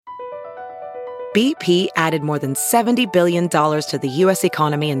BP added more than $70 billion to the U.S.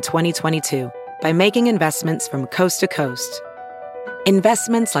 economy in 2022 by making investments from coast to coast.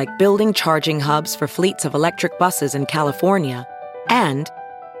 Investments like building charging hubs for fleets of electric buses in California and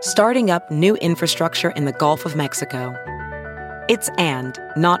starting up new infrastructure in the Gulf of Mexico. It's and,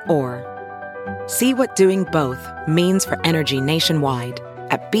 not or. See what doing both means for energy nationwide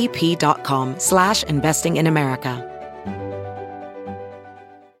at bp.com/investing in America.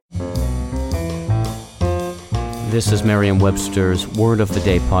 This is Merriam-Webster's Word of the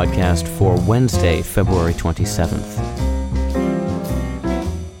Day podcast for Wednesday, February 27th.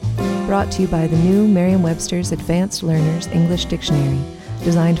 Brought to you by the new Merriam-Webster's Advanced Learners English Dictionary,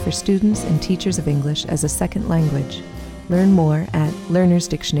 designed for students and teachers of English as a second language. Learn more at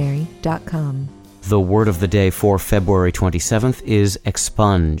learnersdictionary.com. The word of the day for February 27th is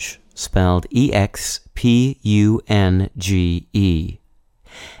expunge, spelled E-X-P-U-N-G-E.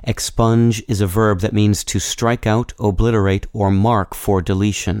 Expunge is a verb that means to strike out, obliterate, or mark for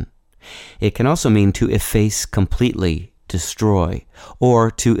deletion. It can also mean to efface completely, destroy,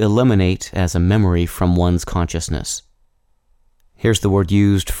 or to eliminate as a memory from one's consciousness. Here's the word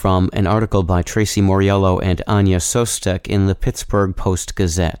used from an article by Tracie, Mauriello, and Anya Sostek in the Pittsburgh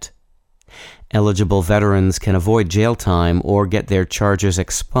Post-Gazette. Eligible veterans can avoid jail time or get their charges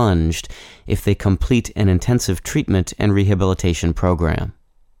expunged if they complete an intensive treatment and rehabilitation program.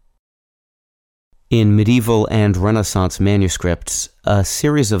 In medieval and Renaissance manuscripts, a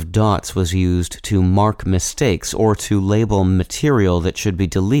series of dots was used to mark mistakes or to label material that should be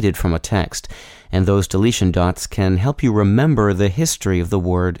deleted from a text, and those deletion dots can help you remember the history of the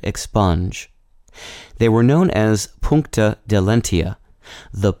word expunge. They were known as puncta delentia.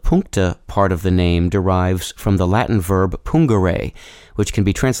 The puncta part of the name derives from the Latin verb pungere, which can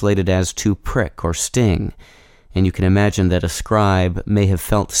be translated as to prick or sting, and you can imagine that a scribe may have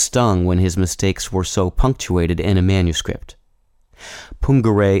felt stung when his mistakes were so punctuated in a manuscript.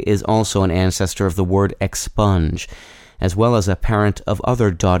 Pungere is also an ancestor of the word expunge, as well as a parent of other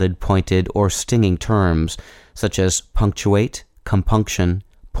dotted, pointed, or stinging terms, such as punctuate, compunction,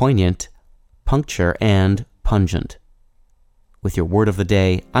 poignant, puncture, and pungent. With your word of the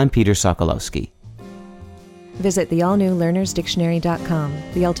day, I'm Peter Sokolowski. Visit the all-new learnersdictionary.com,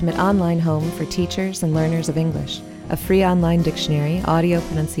 the ultimate online home for teachers and learners of English. A free online dictionary, audio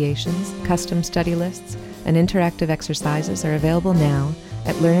pronunciations, custom study lists, and interactive exercises are available now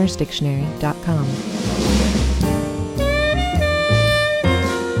at learnersdictionary.com.